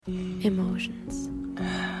Emotions.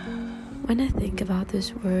 When I think about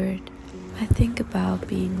this word, I think about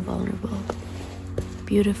being vulnerable,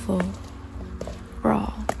 beautiful,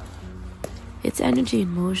 raw. It's energy in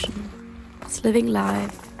motion. It's living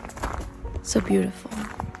life. So beautiful.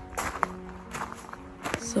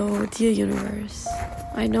 So, dear universe,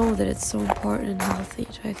 I know that it's so important and healthy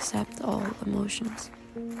to accept all emotions,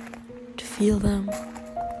 to feel them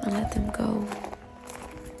and let them go.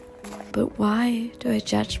 But why do I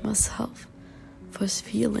judge myself for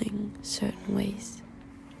feeling certain ways?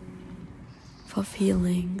 For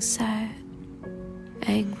feeling sad,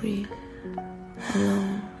 angry,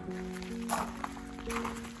 alone.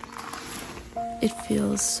 It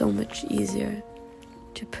feels so much easier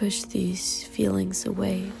to push these feelings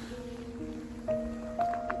away.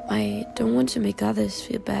 I don't want to make others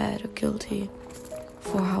feel bad or guilty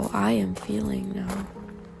for how I am feeling now.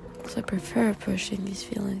 So I prefer pushing these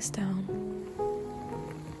feelings down.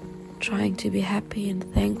 Trying to be happy and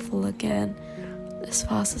thankful again as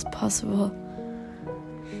fast as possible.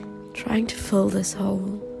 Trying to fill this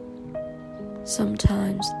hole.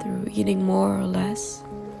 Sometimes through eating more or less.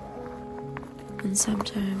 And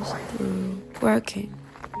sometimes through working.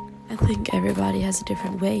 I think everybody has a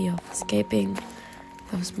different way of escaping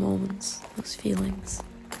those moments, those feelings.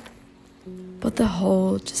 But the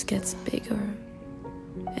hole just gets bigger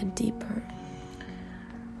and deeper.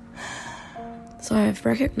 So I've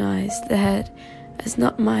recognized that it's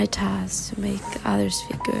not my task to make others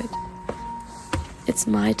feel good. It's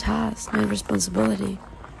my task, my responsibility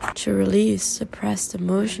to release suppressed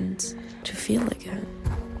emotions, to feel again.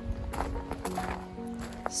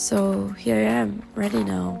 So here I am, ready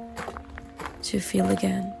now to feel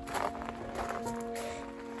again.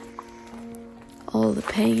 All the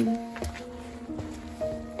pain,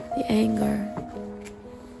 the anger,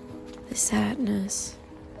 the sadness,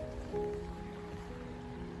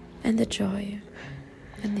 and the joy,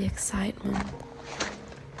 and the excitement.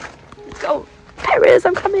 Go! Iris,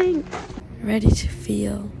 I'm coming! Ready to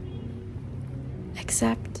feel,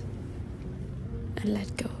 accept, and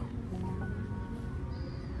let go.